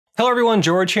Hello everyone,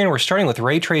 George here, and we're starting with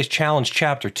Ray Trace Challenge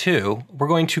Chapter 2. We're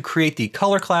going to create the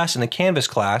color class and the canvas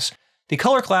class. The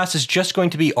color class is just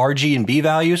going to be RG and B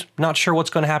values. Not sure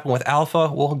what's going to happen with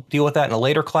alpha. We'll deal with that in a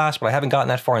later class, but I haven't gotten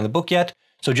that far in the book yet.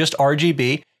 So just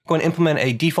RGB. We're going to implement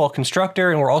a default constructor,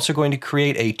 and we're also going to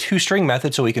create a toString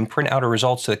method so we can print out our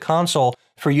results to the console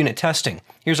for unit testing.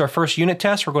 Here's our first unit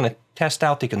test. We're going to test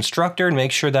out the constructor and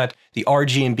make sure that the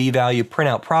RG and B value print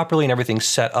out properly and everything's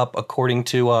set up according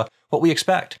to what we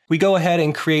expect. We go ahead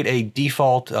and create a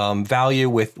default value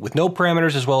with no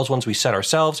parameters as well as ones we set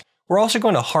ourselves. We're also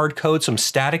going to hard code some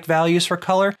static values for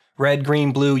color: red,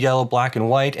 green, blue, yellow, black, and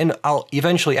white, and I'll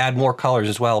eventually add more colors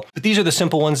as well. But these are the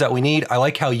simple ones that we need. I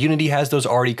like how Unity has those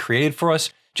already created for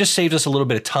us. Just saves us a little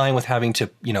bit of time with having to,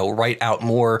 write out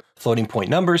more floating point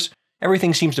numbers.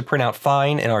 Everything seems to print out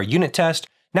fine in our unit test.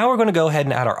 Now we're going to go ahead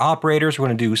and add our operators. We're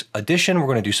going to do addition, we're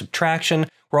going to do subtraction.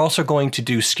 We're also going to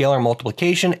do scalar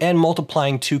multiplication and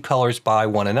multiplying two colors by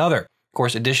one another. Of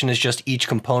course, addition is just each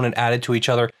component added to each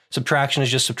other. Subtraction is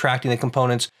just subtracting the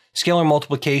components. Scalar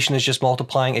multiplication is just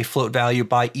multiplying a float value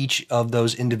by each of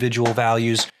those individual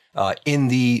values in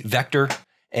the vector.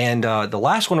 And the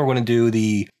last one we're going to do,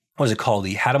 the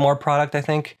Hadamard product, I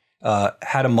think.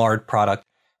 Hadamard product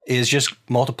is just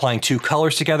multiplying two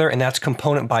colors together, and that's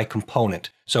component by component.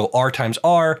 So R times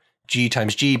R, G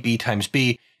times G, B times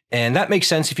B. And that makes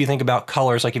sense if you think about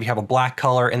colors, like if you have a black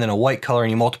color and then a white color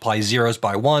and you multiply zeros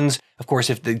by ones. Of course,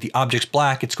 if the object's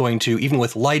black, it's going to, even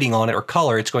with lighting on it or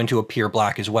color, it's going to appear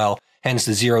black as well. Hence,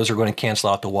 the zeros are going to cancel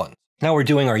out the ones. Now we're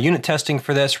doing our unit testing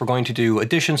for this. We're going to do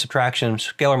addition, subtraction,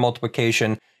 scalar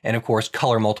multiplication, and of course,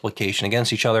 color multiplication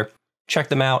against each other. Check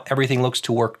them out. Everything looks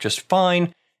to work just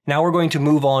fine. Now we're going to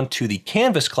move on to the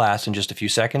canvas class in just a few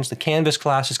seconds. The canvas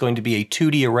class is going to be a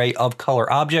 2D array of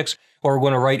color objects, where we're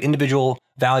going to write individual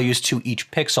values to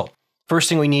each pixel. First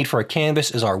thing we need for a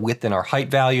canvas is our width and our height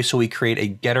value, so we create a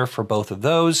getter for both of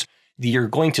those. You're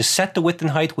going to set the width and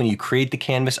height when you create the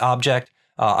canvas object.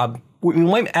 We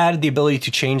might add the ability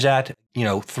to change that,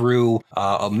 through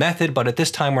a method, but at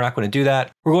this time we're not going to do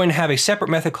that. We're going to have a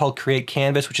separate method called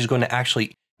createCanvas, which is going to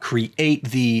actually create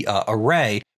the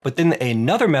array. But then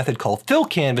another method called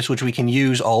fillCanvas, which we can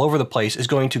use all over the place, is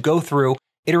going to go through,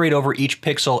 iterate over each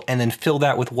pixel, and then fill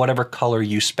that with whatever color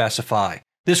you specify.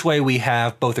 This way we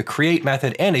have both a create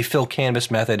method and a fillCanvas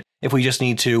method if we just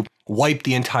need to wipe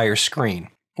the entire screen.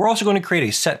 We're also going to create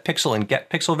a setPixel and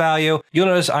getPixel value. You'll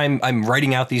notice I'm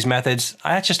writing out these methods.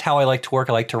 That's just how I like to work.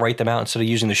 I like to write them out instead of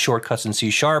using the shortcuts in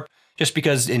C#, just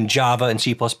because in Java and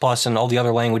C++ and all the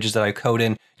other languages that I code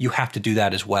in, you have to do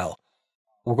that as well.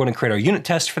 We're going to create our unit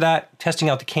test for that, testing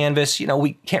out the canvas.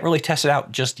 We can't really test it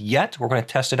out just yet. We're going to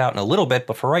test it out in a little bit,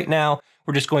 but for right now,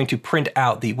 we're just going to print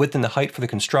out the width and the height for the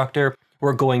constructor.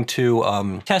 We're going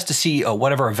to test to see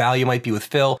whatever a value might be with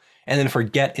fill. And then for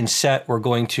get and set, we're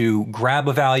going to grab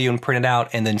a value and print it out,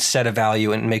 and then set a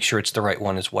value and make sure it's the right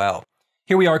one as well.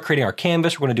 Here we are creating our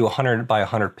canvas. We're going to do 100 by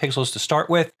 100 pixels to start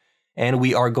with. And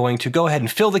we are going to go ahead and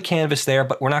fill the canvas there,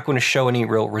 but we're not going to show any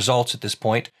real results at this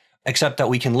point, except that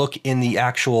we can look in the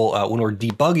actual, when we're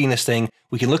debugging this thing,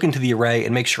 we can look into the array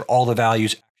and make sure all the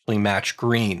values actually match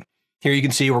green. Here you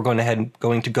can see we're going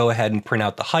to go ahead and print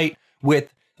out the height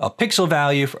with a pixel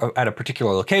value at a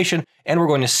particular location, and we're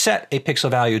going to set a pixel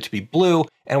value to be blue,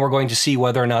 and we're going to see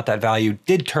whether or not that value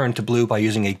did turn to blue by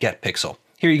using a getPixel.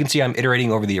 Here you can see I'm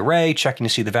iterating over the array, checking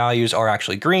to see the values are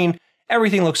actually green.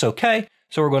 Everything looks okay,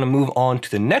 so we're going to move on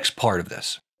to the next part of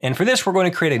this. And for this, we're going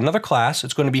to create another class.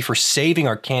 It's going to be for saving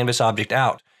our canvas object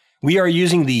out. We are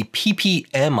using the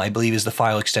ppm, I believe is the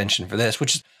file extension for this,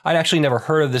 which I'd actually never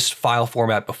heard of this file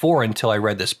format before until I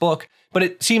read this book, but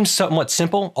it seems somewhat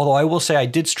simple, although I will say I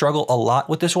did struggle a lot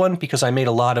with this one because I made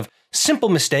a lot of simple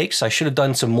mistakes. I should have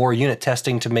done some more unit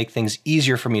testing to make things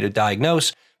easier for me to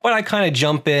diagnose, but I kind of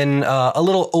jump in a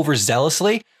little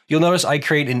overzealously. You'll notice I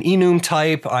create an enum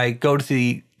type. I go to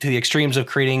the extremes of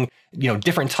creating,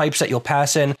 different types that you'll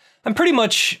pass in. I'm pretty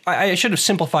much, I should have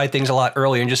simplified things a lot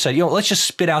earlier and just said, let's just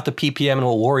spit out the ppm and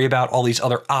we'll worry about all these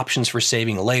other options for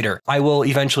saving later. I will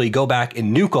eventually go back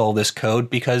and nuke all this code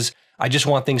because I just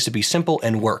want things to be simple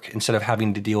and work instead of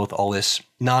having to deal with all this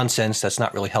nonsense that's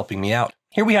not really helping me out.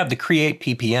 Here we have the create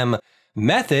ppm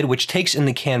method, which takes in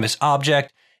the canvas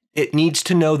object. It needs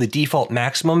to know the default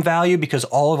maximum value because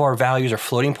all of our values are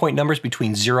floating point numbers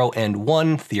between 0 and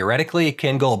 1. Theoretically, it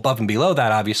can go above and below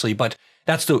that, obviously, but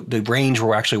that's the range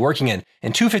we're actually working in.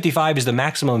 And 255 is the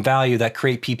maximum value that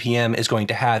create ppm is going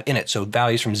to have in it. So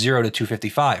values from 0 to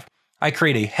 255. I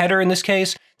create a header in this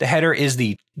case. The header is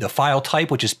the file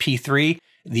type, which is P3.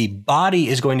 The body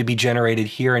is going to be generated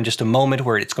here in just a moment,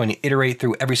 where it's going to iterate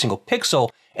through every single pixel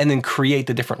and then create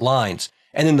the different lines.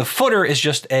 And then the footer is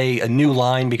just a new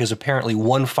line because apparently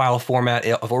one file format,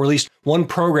 or at least one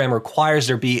program, requires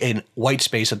there be a white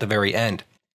space at the very end.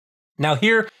 Now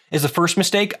here is the first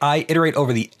mistake. I iterate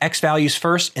over the X values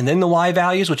first and then the Y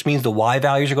values, which means the Y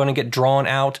values are going to get drawn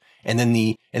out, and then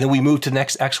we move to the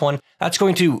next X one. That's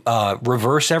going to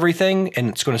reverse everything, and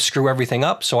it's going to screw everything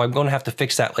up. So I'm going to have to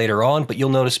fix that later on, but you'll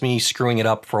notice me screwing it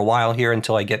up for a while here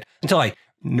until I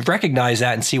recognize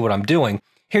that and see what I'm doing.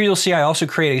 Here you'll see I also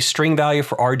create a string value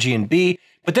for RG and B,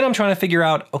 but then I'm trying to figure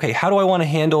out, okay, how do I want to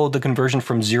handle the conversion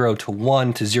from 0 to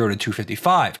 1 to 0 to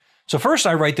 255? So first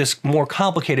I write this more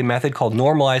complicated method called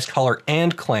normalized color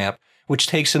and clamp, which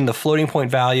takes in the floating point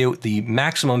value, the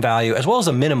maximum value, as well as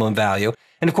a minimum value.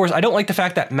 And of course, I don't like the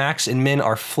fact that max and min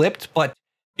are flipped, but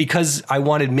because I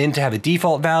wanted min to have a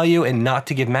default value and not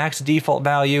to give max a default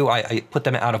value, I put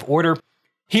them out of order.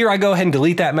 Here I go ahead and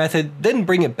delete that method, then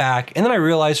bring it back, and then I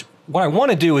realize what I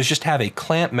want to do is just have a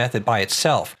clamp method by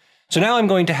itself. So now I'm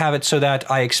going to have it so that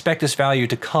I expect this value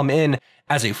to come in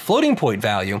as a floating point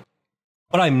value,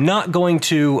 but I'm not going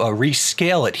to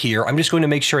rescale it here. I'm just going to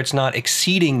make sure it's not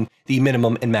exceeding the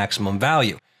minimum and maximum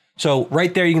value. So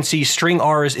right there you can see string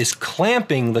Rs is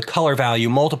clamping the color value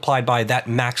multiplied by that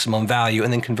maximum value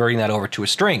and then converting that over to a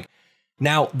string.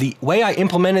 Now, the way I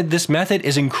implemented this method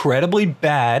is incredibly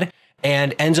bad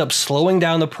and ends up slowing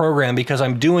down the program because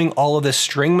I'm doing all of this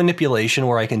string manipulation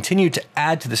where I continue to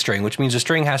add to the string, which means the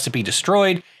string has to be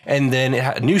destroyed, and then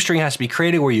a new string has to be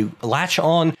created where you latch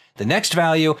on the next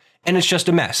value, and it's just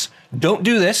a mess. Don't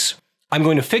do this. I'm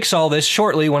going to fix all this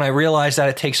shortly when I realize that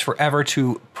it takes forever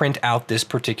to print out this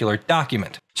particular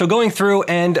document. So going through,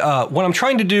 and what I'm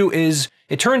trying to do is,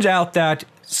 it turns out that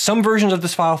some versions of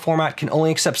this file format can only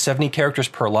accept 70 characters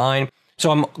per line. So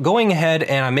I'm going ahead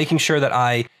and I'm making sure that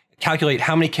I calculate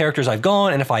how many characters I've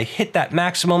gone, and if I hit that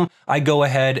maximum, I go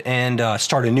ahead and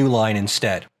start a new line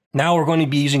instead. Now we're going to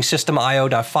be using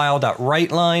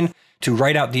systemio.file.writeLine to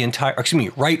write out the entire,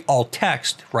 write all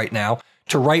text right now.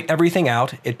 To write everything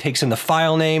out, it takes in the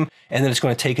file name, and then it's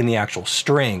going to take in the actual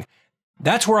string.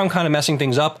 That's where I'm kind of messing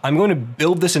things up. I'm going to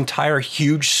build this entire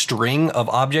huge string of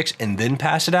objects and then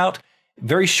pass it out.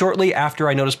 Very shortly after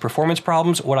I notice performance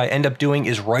problems, what I end up doing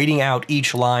is writing out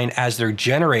each line as they're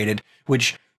generated,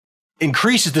 which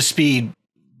increases the speed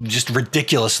just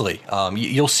ridiculously.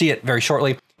 You'll see it very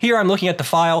shortly. Here I'm looking at the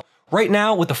file. Right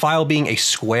now, with the file being a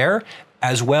square,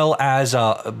 as well as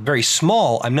very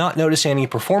small, I'm not noticing any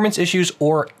performance issues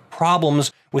or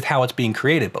problems with how it's being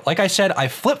created. But like I said, I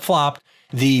flip-flopped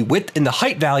the width and the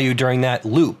height value during that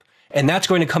loop. And that's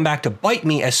going to come back to bite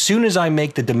me as soon as I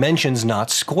make the dimensions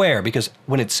not square, because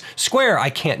when it's square,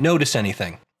 I can't notice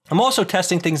anything. I'm also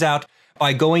testing things out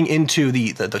by going into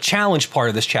the challenge part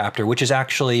of this chapter, which is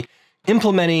actually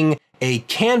implementing a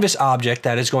canvas object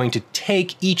that is going to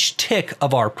take each tick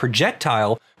of our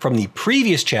projectile from the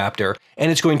previous chapter,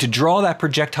 and it's going to draw that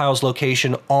projectile's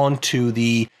location onto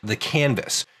the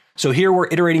canvas. So here we're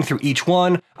iterating through each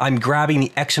one. I'm grabbing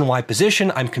the X and Y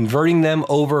position, I'm converting them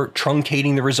over,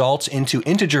 truncating the results into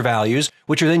integer values,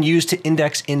 which are then used to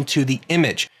index into the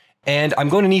image. And I'm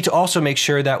going to need to also make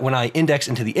sure that when I index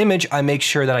into the image, I make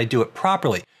sure that I do it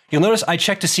properly. You'll notice I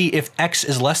check to see if X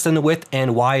is less than the width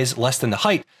and Y is less than the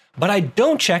height, but I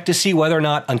don't check to see whether or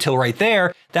not, until right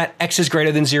there, that X is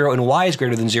greater than 0 and Y is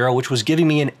greater than 0, which was giving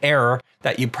me an error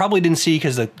that you probably didn't see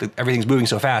because everything's moving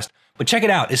so fast. But check it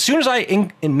out. As soon as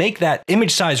I make that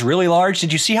image size really large,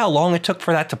 did you see how long it took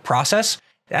for that to process?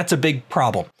 That's a big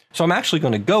problem. So I'm actually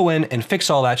going to go in and fix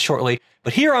all that shortly.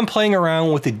 But here I'm playing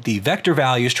around with the vector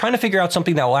values, trying to figure out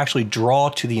something that will actually draw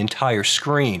to the entire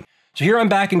screen. So here I'm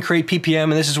back in Create PPM,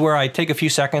 and this is where I take a few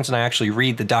seconds and I actually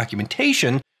read the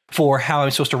documentation for how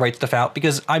I'm supposed to write stuff out,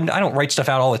 because I don't write stuff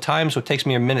out all the time, so it takes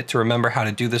me a minute to remember how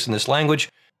to do this in this language.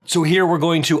 So here we're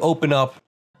going to open up,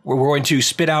 we're going to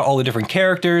spit out all the different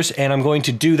characters, and I'm going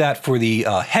to do that for the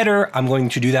header. I'm going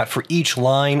to do that for each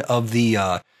line of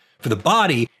the for the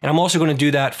body, and I'm also going to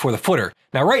do that for the footer.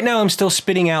 Now right now I'm still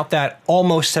spitting out that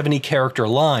almost 70 character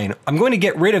line. I'm going to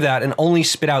get rid of that and only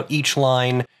spit out each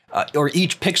line or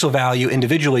each pixel value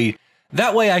individually.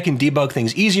 That way I can debug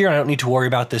things easier. I don't need to worry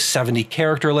about this 70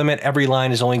 character limit. Every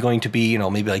line is only going to be,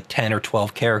 maybe like 10 or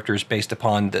 12 characters based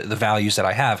upon the values that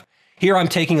I have. Here I'm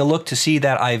taking a look to see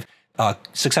that I've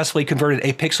successfully converted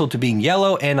a pixel to being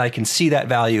yellow, and I can see that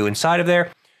value inside of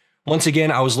there. Once again,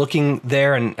 I was looking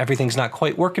there and everything's not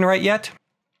quite working right yet.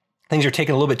 Things are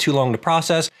taking a little bit too long to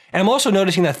process. And I'm also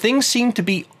noticing that things seem to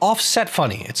be offset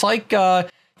funny. It's like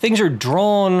things are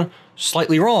drawn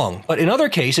slightly wrong, but in other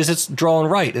cases it's drawn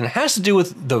right, and it has to do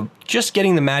with just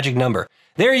getting the magic number.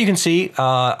 There you can see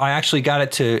I actually got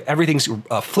it to everything's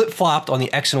flip-flopped on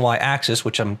the X and Y axis,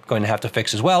 which I'm going to have to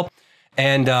fix as well.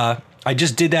 And I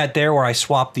just did that there where I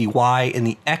swapped the Y and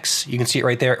the X. You can see it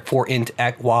right there for int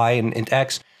Y and int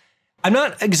X. I'm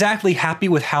not exactly happy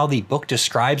with how the book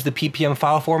describes the ppm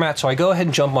file format, so I go ahead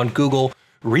and jump on Google,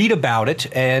 read about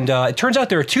it, and it turns out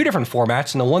there are two different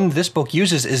formats, and the one this book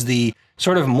uses is the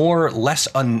sort of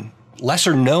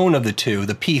lesser known of the two,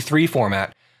 the P3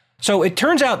 format. So it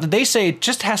turns out that they say it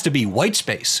just has to be white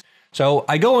space. So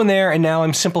I go in there and now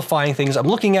I'm simplifying things. I'm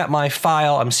looking at my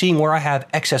file. I'm seeing where I have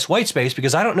excess white space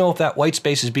because I don't know if that white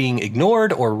space is being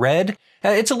ignored or read.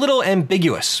 It's a little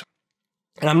ambiguous.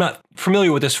 And I'm not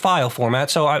familiar with this file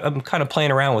format, so I'm kind of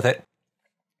playing around with it.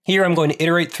 Here I'm going to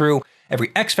iterate through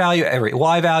every X value, every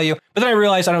Y value, but then I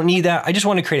realize I don't need that. I just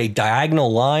want to create a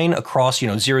diagonal line across,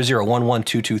 0, 0, 1, 1,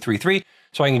 2, 2, 3, 3.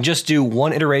 So I can just do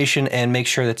one iteration and make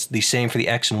sure that's the same for the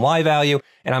X and Y value.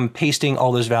 And I'm pasting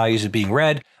all those values as being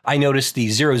read. I notice the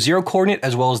 0, 0 coordinate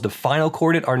as well as the final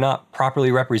coordinate are not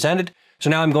properly represented. So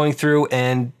now I'm going through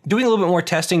and doing a little bit more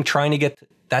testing, trying to get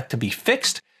that to be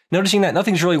fixed. Noticing that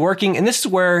nothing's really working. And this is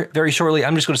where very shortly,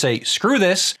 I'm just going to say, screw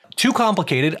this, too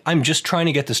complicated. I'm just trying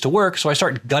to get this to work. So I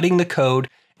start gutting the code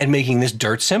and making this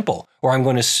dirt simple, where I'm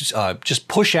going to just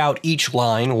push out each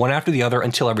line one after the other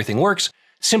until everything works.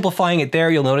 Simplifying it there,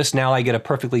 you'll notice now I get a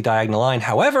perfectly diagonal line.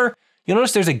 However, you'll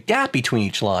notice there's a gap between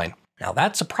each line. Now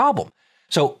that's a problem.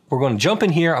 So we're going to jump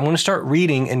in here. I'm going to start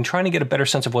reading and trying to get a better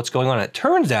sense of what's going on. It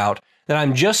turns out that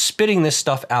I'm just spitting this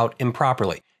stuff out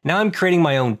improperly. Now I'm creating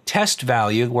my own test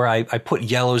value where I put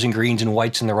yellows and greens and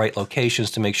whites in the right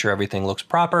locations to make sure everything looks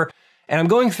proper. And I'm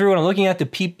going through and I'm looking at the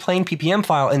plain ppm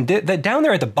file, and down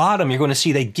there at the bottom, you're going to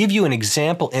see they give you an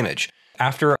example image.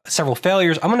 After several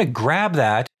failures, I'm going to grab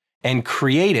that and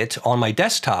create it on my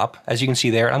desktop, as you can see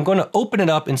there. I'm going to open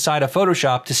it up inside of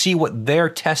Photoshop to see what their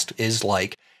test is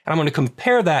like. And I'm going to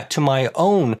compare that to my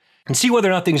own and see whether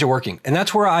or not things are working. And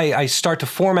that's where I start to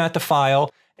format the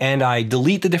file and I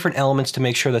delete the different elements to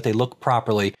make sure that they look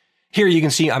properly. Here you can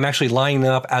see I'm actually lining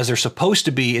them up as they're supposed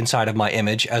to be inside of my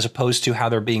image as opposed to how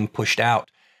they're being pushed out.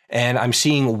 And I'm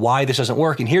seeing why this doesn't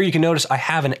work. And here you can notice I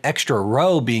have an extra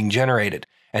row being generated.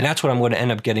 And that's what I'm going to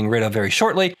end up getting rid of very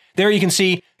shortly. There you can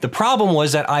see the problem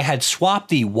was that I had swapped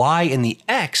the Y and the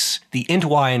X, the int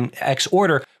Y and X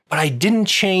order, but I didn't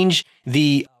change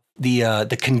the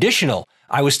conditional.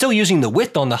 I was still using the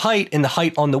width on the height and the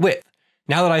height on the width.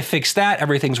 Now that I fixed that,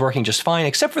 everything's working just fine,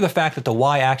 except for the fact that the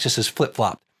Y-axis is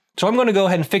flip-flopped. So I'm going to go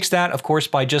ahead and fix that, of course,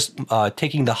 by just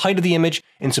taking the height of the image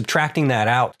and subtracting that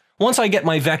out. Once I get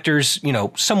my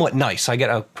vectors, somewhat nice, I get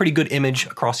a pretty good image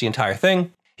across the entire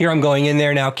thing. Here I'm going in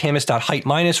there now, canvas.height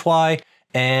minus Y,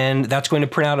 and that's going to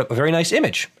print out a very nice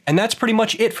image. And that's pretty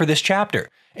much it for this chapter.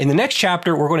 In the next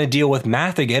chapter, we're going to deal with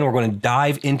math again. We're going to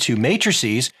dive into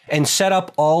matrices and set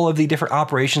up all of the different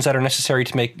operations that are necessary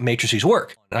to make matrices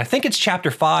work. And I think it's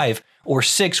chapter 5 or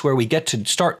 6 where we get to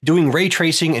start doing ray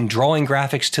tracing and drawing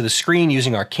graphics to the screen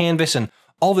using our canvas and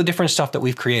all the different stuff that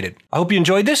we've created. I hope you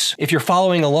enjoyed this. If you're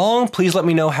following along, please let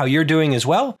me know how you're doing as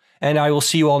well. And I will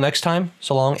see you all next time.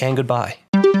 So long and goodbye.